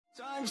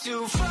Time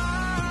to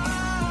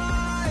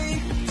fly,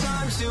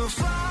 time to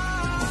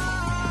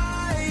fly.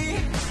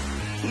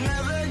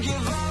 Never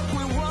give up,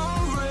 we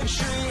won't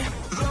retreat.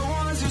 The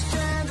ones who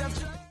stand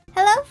after.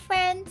 Hello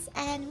friends,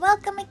 and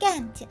welcome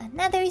again to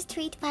another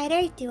Street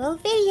Fighter Duel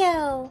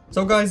video.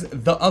 So guys,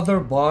 the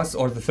other boss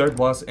or the third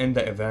boss in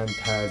the event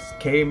has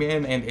came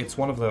in, and it's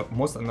one of the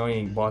most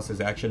annoying bosses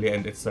actually,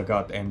 and it's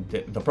Sagat. And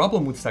the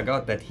problem with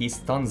Sagat that he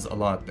stuns a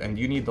lot, and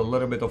you need a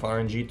little bit of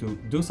RNG to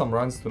do some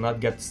runs to not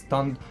get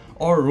stunned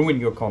or ruin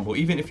your combo.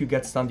 Even if you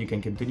get stunned, you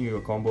can continue your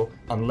combo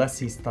unless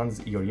he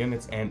stuns your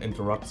units and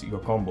interrupts your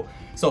combo.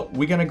 So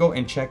we're gonna go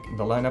and check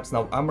the lineups.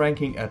 Now I'm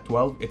ranking at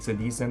 12. It's a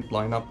decent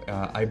lineup.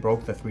 I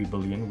broke the 3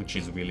 billion, which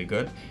is really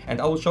good. And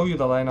I will show you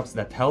the lineups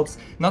that helps.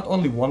 Not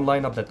only one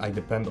lineup that I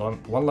depend on.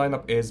 One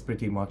lineup is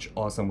pretty much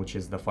awesome, which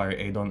is the Fire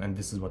Aidon, and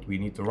this is what we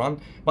need to run.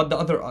 But the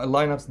other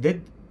lineups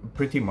did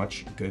pretty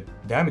much good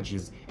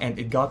damages, and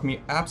it got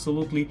me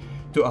absolutely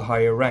to a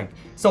higher rank.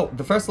 So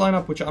the first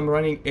lineup which I'm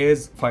running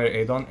is Fire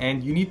Aidon,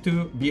 and you need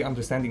to be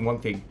understanding one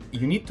thing.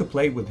 You need to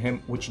play with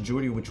him which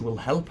jury which will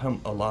help him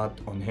a lot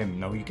on him.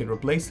 Now you can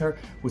replace her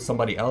with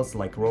somebody else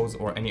like Rose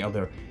or any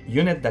other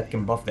unit that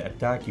can buff the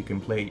attack. You can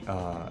play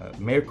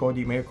Mayor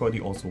Cody. Mayor Cody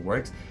also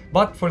works,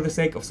 but for the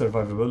sake of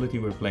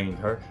survivability we're playing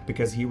her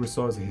because he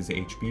restores his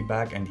HP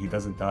back and he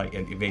doesn't die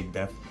and evade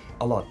death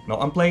a lot. Now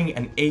I'm playing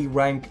an A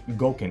rank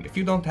Gouken. If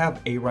you don't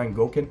have A rank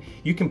Gouken,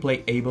 you can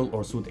play Able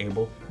or Suit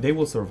Able. They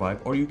will survive,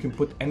 or you can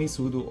put any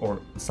pseudo or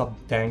sub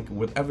tank,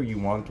 whatever you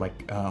want,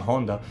 like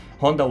Honda.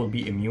 Honda will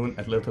be immune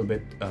a little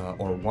bit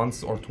or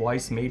once or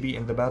twice maybe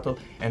in the battle,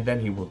 and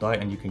then he will die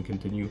and you can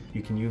continue.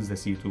 You can use the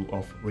C2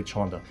 of Rich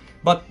Honda.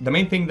 But the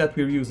main thing that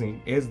we're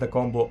using is the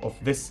combo of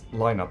this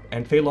lineup,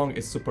 and Fei Long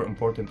is super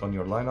important on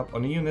your lineup,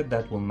 on a unit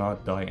that will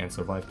not die and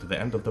survive to the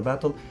end of the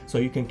battle, so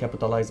you can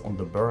capitalize on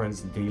the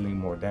burns, dealing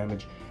more damage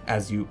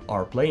as you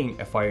are playing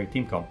a fire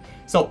team comp.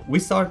 So we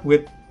start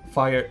with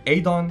Fire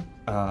Aidon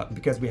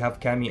because we have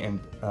Kami and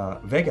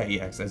Vega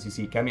EX. As you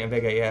see, Kami and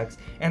Vega EX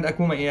and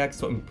Akuma EX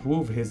to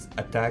improve his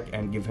attack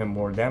and give him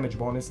more damage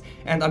bonus.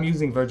 And I'm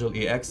using Virgil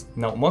EX.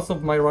 Now most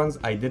of my runs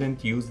I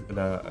didn't use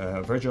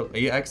the Virgil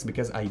EX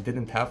because I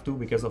didn't have to,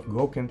 because of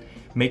Gouken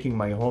making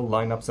my whole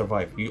lineup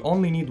survive. You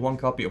only need one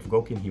copy of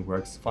Gouken, he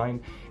works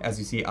fine. As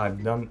you see,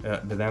 I've done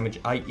the damage.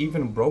 I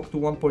even broke to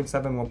 1.7,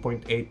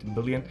 1.8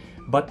 billion,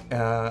 but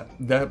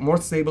the more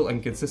stable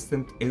and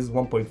consistent is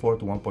 1.4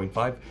 to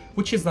 1.5,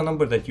 which is the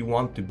number that you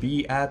want to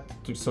be at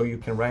so you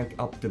can rank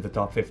up to the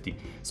top 50.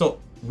 So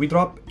we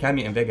drop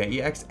Kami and Vega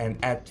EX, and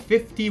at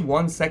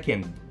 51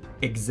 seconds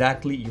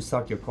exactly you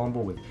start your combo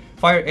with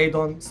Fire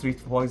Aidon,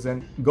 Street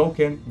Poison,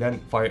 Gouken, then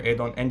Fire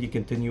Aidon, and you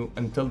continue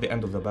until the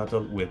end of the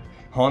battle with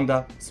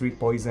Honda, Street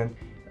Poison,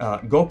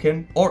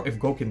 Gouken, or if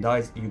Gouken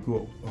dies, you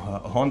go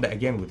Honda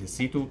again with his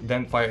C2,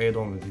 then Fire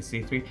Aidon with his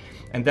C3,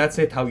 and that's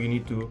it how you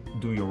need to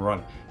do your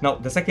run. Now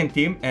the second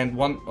team, and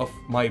one of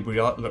my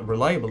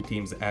reliable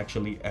teams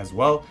actually as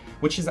well,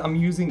 which is I'm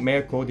using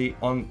Mayor Cody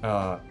on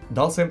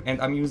Dhalsim, and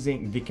I'm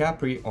using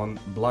DiCapri on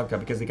Blanca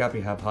because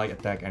DiCapri have high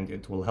attack and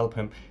it will help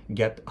him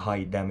get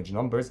high damage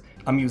numbers.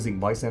 I'm using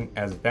Bison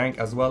as a tank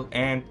as well,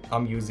 and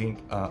I'm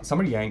using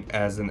Summer Yang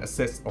as an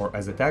assist or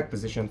as attack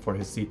position for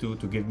his C2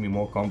 to give me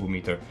more combo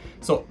meter.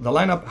 So the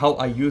lineup, how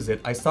I use it,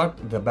 I start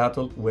the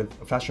battle with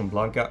Fashion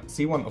Blanca,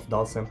 C1 of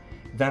Dhalsim,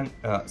 then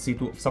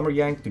C2 of Summer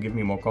Yang to give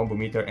me more combo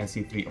meter, and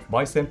C3 of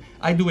Bison.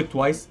 I do it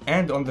twice,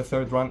 and on the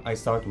third run I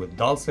start with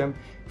Dhalsim,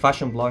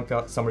 Fashion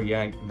Blanca, Summer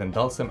Yang, then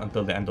Dhalsim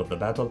until the end of the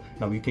battle.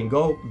 Now you can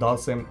go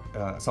Dhalsim,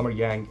 Summer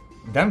Yang,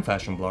 then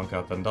Fashion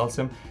Blanca, then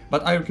Dhalsim,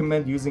 but I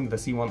recommend using the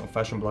C1 of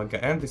Fashion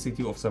Blanca and the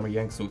C2 of Summer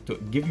Yang so to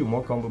give you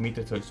more combo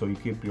meter, so you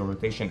keep your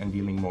rotation and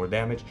dealing more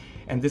damage.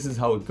 And this is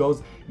how it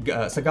goes.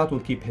 Sagat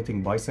will keep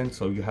hitting Bison,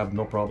 so you have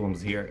no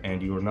problems here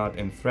and you're not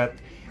in threat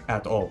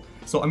at all.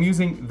 So I'm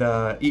using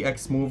the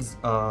EX moves,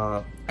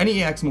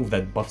 any EX move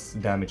that buffs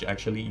damage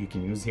actually you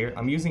can use here.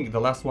 I'm using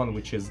the last one,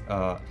 which is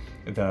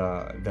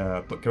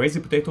the Crazy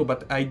Potato,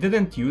 but I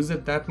didn't use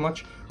it that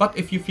much. But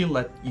if you feel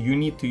that you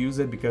need to use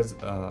it, because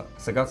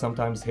Sagat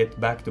sometimes hit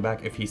back to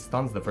back if he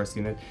stuns the first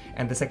unit,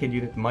 and the second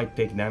unit might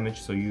take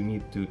damage, so you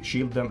need to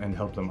shield them and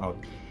help them out.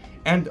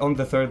 And on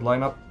the third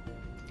lineup,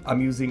 I'm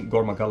using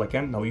Gorma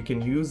Kalakan. Now you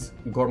can use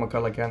Gorma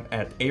Kalakan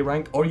at A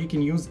rank, or you can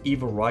use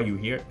Eva Ryu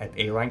here at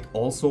A rank,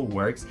 also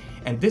works.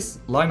 And this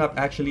lineup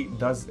actually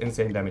does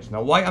insane damage.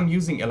 Now why I'm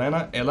using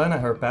Elena? Elena,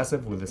 her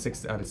passive with the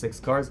 6 out of 6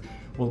 cards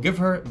will give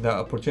her the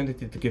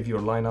opportunity to give your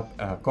lineup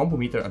a combo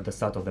meter at the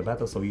start of the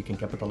battle, so you can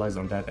capitalize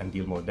on that and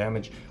deal more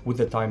damage with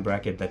the time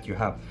bracket that you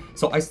have.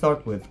 So I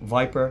start with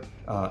Viper,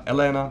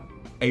 Elena,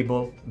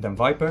 Able, then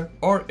Viper,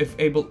 or if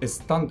Able is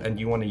stunned and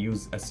you want to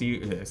use a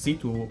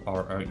C2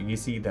 or you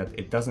see that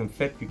it doesn't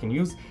fit, you can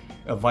use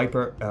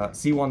Viper,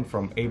 C1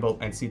 from Abel,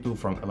 and C2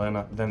 from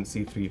Elena, then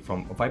C3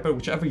 from Viper,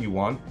 whichever you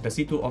want. The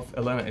C2 of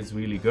Elena is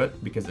really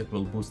good because it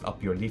will boost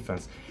up your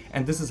defense.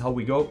 And this is how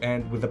we go.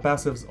 And with the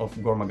passives of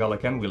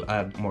Gormagalakan, we'll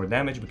add more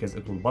damage because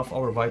it will buff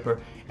our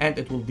Viper, and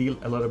it will deal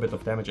a little bit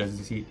of damage. As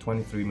you see,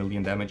 23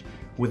 million damage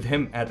with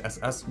him at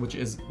SS, which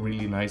is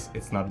really nice.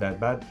 It's not that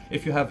bad.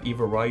 If you have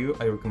Eva Ryu,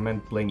 I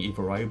recommend playing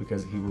Eva Ryu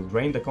because he will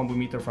drain the combo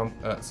meter from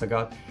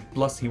Sagat,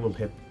 plus he will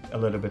hit a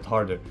little bit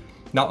harder.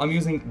 Now I'm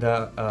using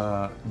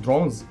the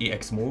drones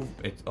EX move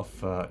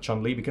of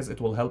Chun-Li because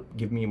it will help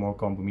give me more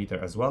combo meter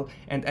as well,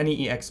 and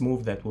any EX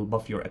move that will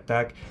buff your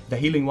attack. The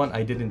healing one,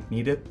 I didn't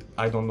need it.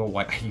 I don't know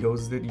why I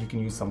used it. You can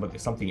use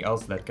something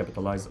else that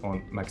capitalize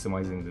on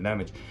maximizing the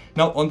damage.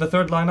 Now on the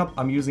third lineup,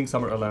 I'm using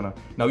Summer Elena.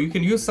 Now you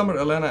can use Summer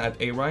Elena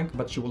at A rank,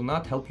 but she will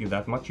not help you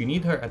that much. You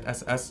need her at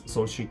SS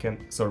so she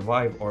can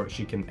survive or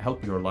she can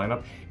help your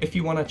lineup. If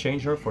you want to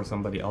change her for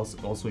somebody else,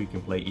 also you can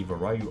play Eva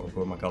Ryu or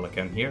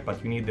Gormagalakan here,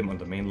 but you need them on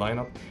the main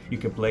lineup. You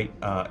can play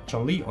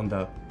Chun-Li on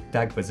the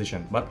tag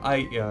position, but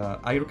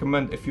I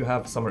recommend if you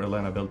have Summer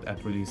Elena built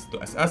at release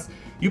to SS,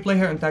 you play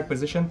her in tag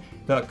position.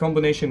 The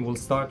combination will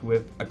start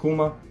with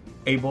Akuma,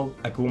 Abel,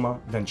 Akuma,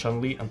 then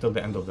Chun-Li until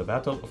the end of the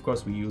battle. Of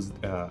course, we used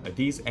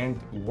these,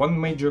 and one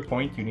major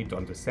point you need to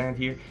understand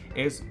here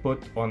is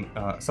put on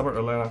Summer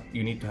Elena,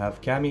 you need to have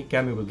Cammy.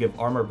 Cammy will give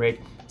armor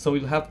break, so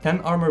we'll have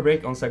 10 armor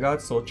break on Sagat,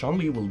 so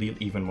Chun-Li will deal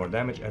even more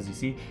damage. As you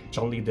see,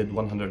 Chun-Li did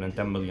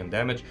 110 million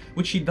damage,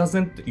 which she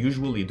doesn't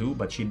usually do,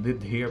 but she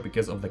did here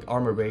because of the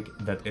armor break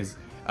that is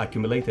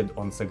accumulated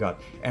on Sagat.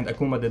 And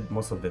Akuma did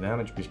most of the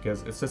damage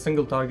because it's a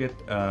single target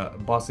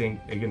bossing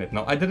unit.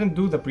 Now I didn't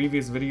do the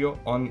previous video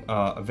on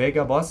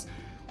Vega boss.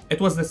 It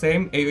was the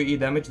same AoE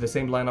damage, the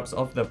same lineups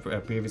of the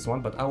previous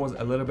one, but I was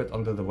a little bit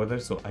under the weather,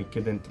 so I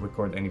couldn't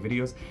record any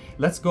videos.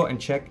 Let's go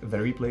and check the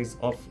replays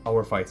of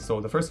our fights.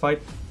 So the first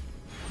fight,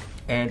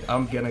 and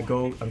I'm gonna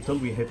go until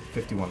we hit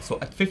 51. So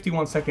at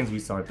 51 seconds we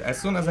start. As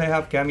soon as I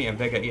have Cammy and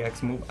Vega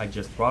EX move, I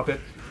just drop it.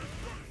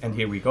 And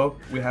here we go.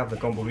 We have the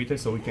combo meter,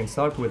 so we can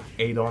start with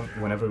Adon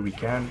whenever we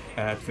can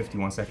at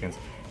 51 seconds.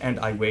 And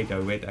I wait,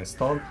 I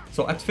stall.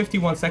 So at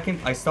 51 seconds,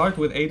 I start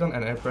with Adon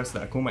and I press the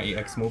Akuma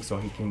EX move so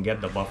he can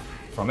get the buff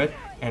from it.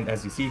 And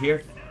as you see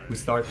here, we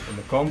start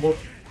the combo.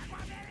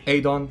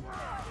 Adon,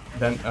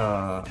 then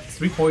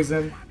 3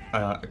 poison,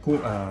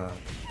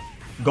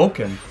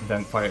 Goken,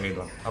 then Fire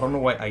Adon. I don't know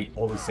why I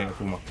always say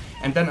Akuma.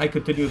 And then I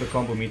continue the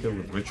combo meter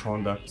with Rich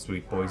Honda,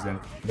 Sweet Poison,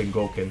 then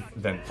Goken,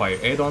 then Fire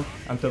Adon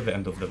until the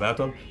end of the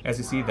battle. As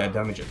you see, that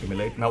damage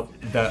accumulate. Now,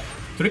 the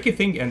tricky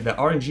thing and the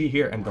RNG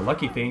here and the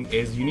lucky thing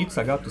is you need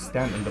Sagat to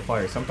stand in the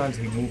fire. Sometimes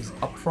he moves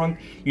up front.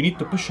 You need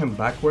to push him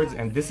backwards,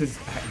 and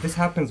this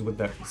happens with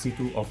the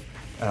C2 of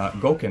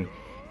Goken.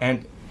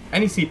 And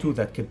any C2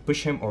 that could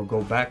push him or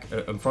go back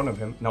in front of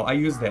him. Now I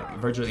use the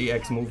Virgil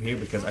EX move here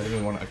because I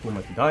didn't want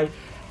Akuma to die.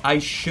 I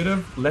should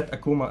have let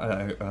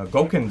Akuma,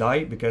 Goken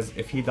die, because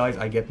if he dies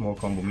I get more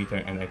combo meter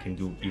and I can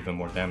do even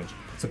more damage.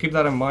 So keep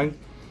that in mind.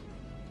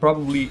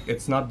 Probably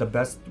it's not the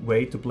best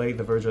way to play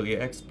the Virgil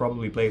EX.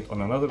 Probably play it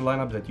on another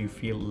lineup that you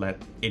feel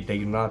that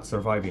they're not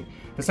surviving.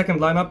 The second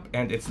lineup,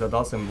 and it's the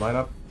Dalsim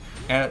lineup.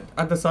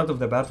 At the start of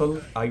the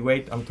battle, I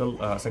wait until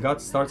Sagat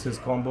starts his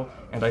combo,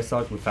 and I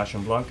start with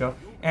Fashion Blanca.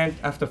 And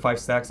after 5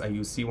 stacks, I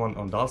use C1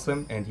 on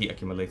Dalsim, and he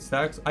accumulates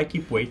stacks. I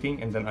keep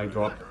waiting, and then I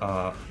drop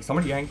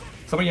Summer Yang.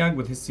 Summer Yang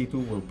with his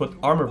C2 will put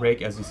Armor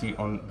Break, as you see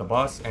on the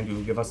boss, and it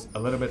will give us a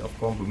little bit of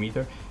combo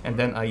meter. And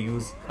then I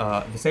use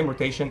the same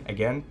rotation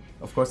again,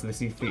 of course, the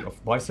C3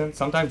 of Bison.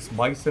 Sometimes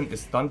Bison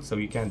is stunned, so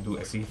you can't do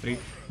a C3,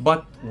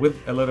 but with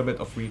a little bit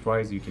of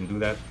retries, you can do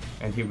that.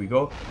 And here we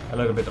go, a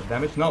little bit of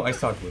damage. Now I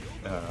start with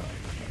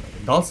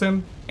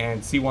Dalsim and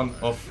C1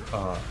 of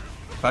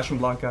Fashion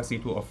Blanca,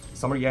 C2 of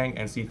Summer Yang,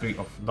 and C3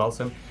 of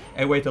Dalsim.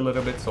 I wait a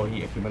little bit so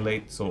he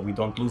accumulates so we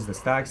don't lose the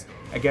stacks.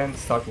 Again,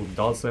 start with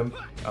Dalsim,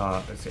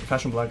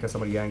 Fashion Blanca,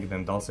 Summer Yang,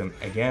 then Dalsim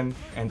again,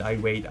 and I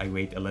wait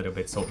a little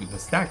bit so the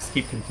stacks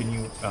keep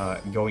continue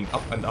going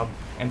up,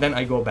 and then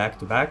I go back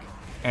to back,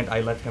 and I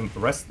let him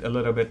rest a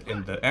little bit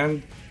in the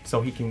end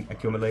so he can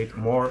accumulate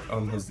more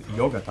on his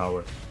Yoga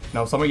Tower.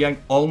 Now Summer Yang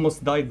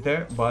almost died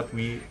there, but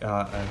we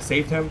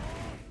saved him.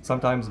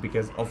 Sometimes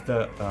because of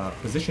the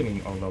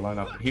positioning of the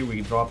lineup. Here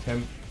we dropped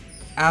him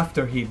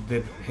after he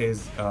did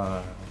his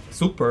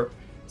super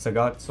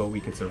Sagat so we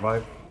could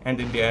survive. And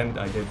in the end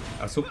I did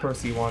a super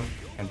C1,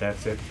 and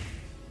that's it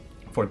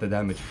for the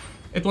damage.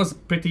 It was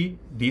pretty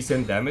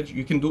decent damage.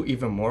 You can do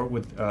even more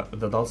with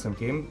the Dalsim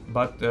team,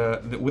 but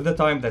with the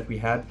time that we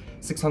had,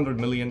 600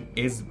 million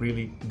is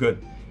really good.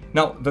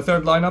 Now the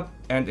third lineup,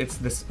 and it's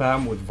the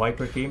spam with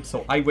Viper team.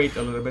 So I wait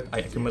a little bit, I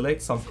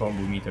accumulate some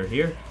combo meter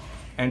here.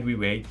 And we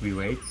wait,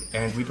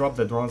 and we drop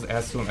the drones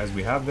as soon as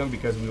we have them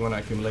because we want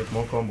to accumulate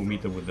more combo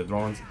meter with the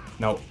drones.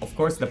 Now, of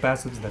course, the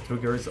passives, the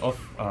triggers of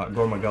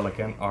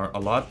Gormagalakan are a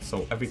lot,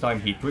 so every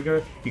time he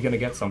trigger, you're gonna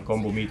get some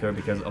combo meter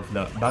because of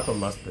the battle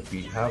lust that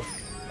we have.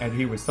 And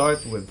here we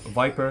start with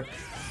Viper,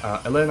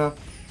 Elena,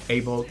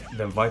 Abel,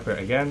 then Viper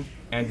again,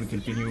 and we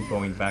continue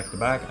going back to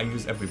back. I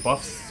use every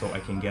buffs so I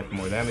can get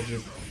more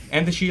damages,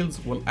 and the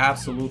shields will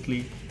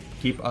absolutely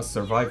keep us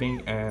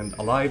surviving and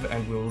alive,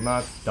 and we will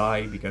not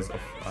die because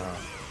of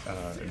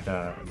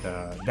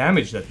the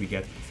damage that we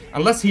get.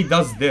 Unless he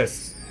does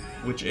this,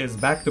 which is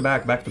back to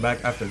back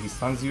after he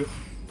stuns you,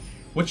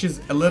 which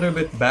is a little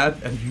bit bad,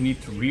 and you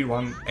need to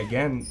rerun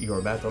again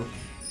your battle.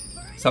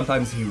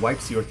 Sometimes he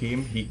wipes your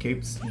team, he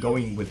keeps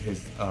going with his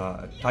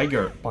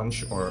Tiger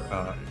Punch or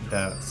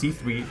the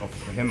C3 of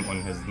him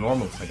on his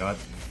normal Sagat,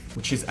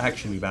 which is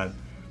actually bad.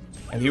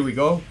 And here we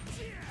go,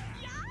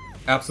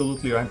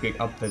 absolutely ramping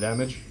up the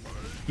damage.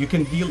 You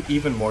can deal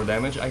even more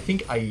damage. I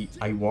think I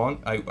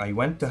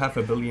went to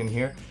 500 million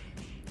here,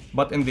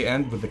 but in the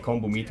end with the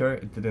combo meter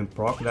it didn't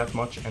proc that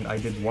much, and I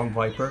did one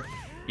Viper,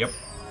 yep,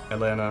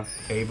 Elena,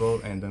 Abel,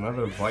 and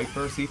another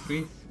Viper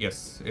C3,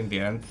 yes, in the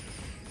end.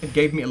 It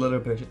gave me a little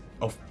bit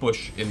of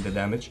push in the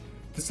damage.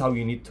 This is how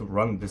you need to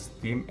run this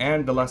team.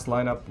 And the last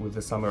lineup with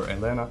the Summer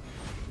Elena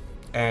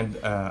and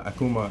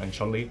Akuma and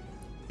Chun-Li.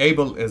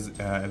 Abel is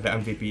the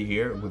MVP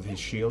here with his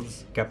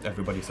shields, kept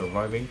everybody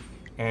surviving.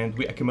 And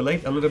we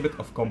accumulate a little bit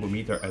of combo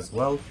meter as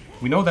well.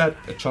 We know that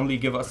Chun-Li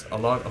give us a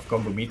lot of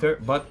combo meter,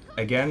 but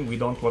again, we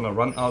don't want to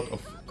run out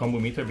of combo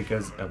meter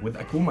because with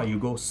Akuma you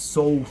go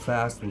so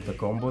fast with the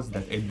combos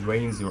that it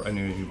drains your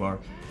energy bar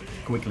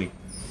quickly.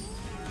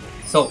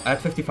 So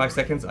at 55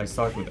 seconds I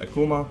start with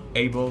Akuma,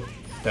 Abel,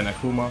 then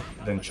Akuma,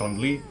 then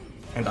Chun-Li,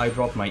 and I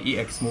drop my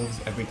EX moves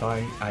every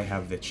time I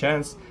have the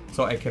chance,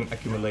 so I can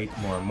accumulate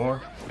more and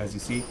more. As you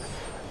see,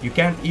 you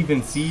can't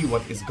even see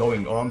what is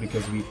going on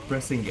because we're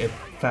pressing it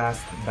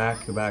fast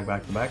back to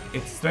back.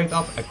 It's straight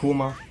up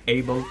Akuma,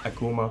 Abel,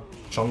 Akuma,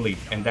 Chun-Li,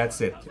 and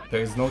that's it.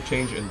 There is no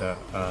change in the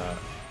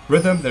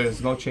rhythm, there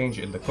is no change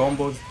in the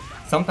combos.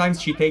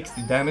 Sometimes she takes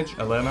the damage,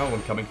 Elena,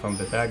 when coming from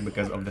the tag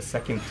because of the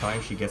second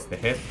time she gets the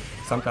hit.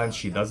 Sometimes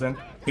she doesn't.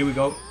 Here we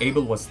go,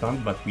 Abel was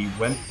stunned, but we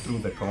went through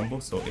the combo,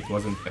 so it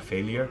wasn't a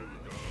failure.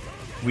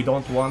 We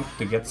don't want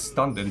to get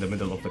stunned in the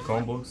middle of the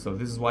combo, so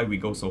this is why we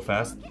go so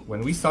fast.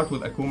 When we start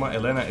with Akuma,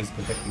 Elena is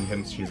protecting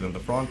him, she's in the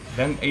front.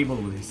 Then Abel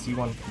with his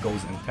C1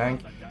 goes in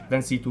tank.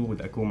 Then C2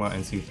 with Akuma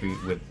and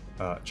C3 with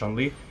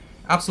Chun-Li.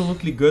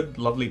 Absolutely good,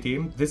 lovely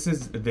team. This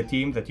is the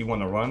team that you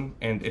want to run,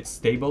 and it's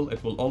stable.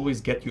 It will always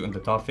get you in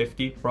the top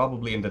 50,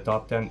 probably in the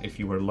top 10 if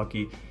you were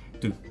lucky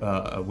to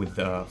with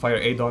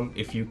Fire Adon,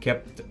 if you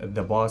kept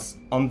the boss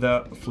on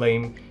the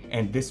flame,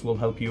 and this will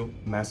help you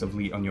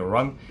massively on your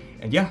run.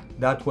 And yeah,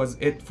 that was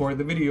it for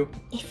the video.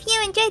 If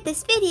you enjoyed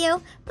this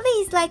video,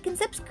 please like and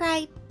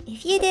subscribe.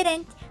 If you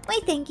didn't, we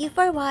thank you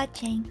for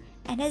watching.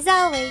 And as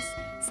always,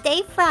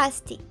 stay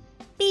frosty.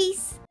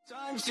 Peace.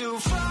 Time to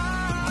fly.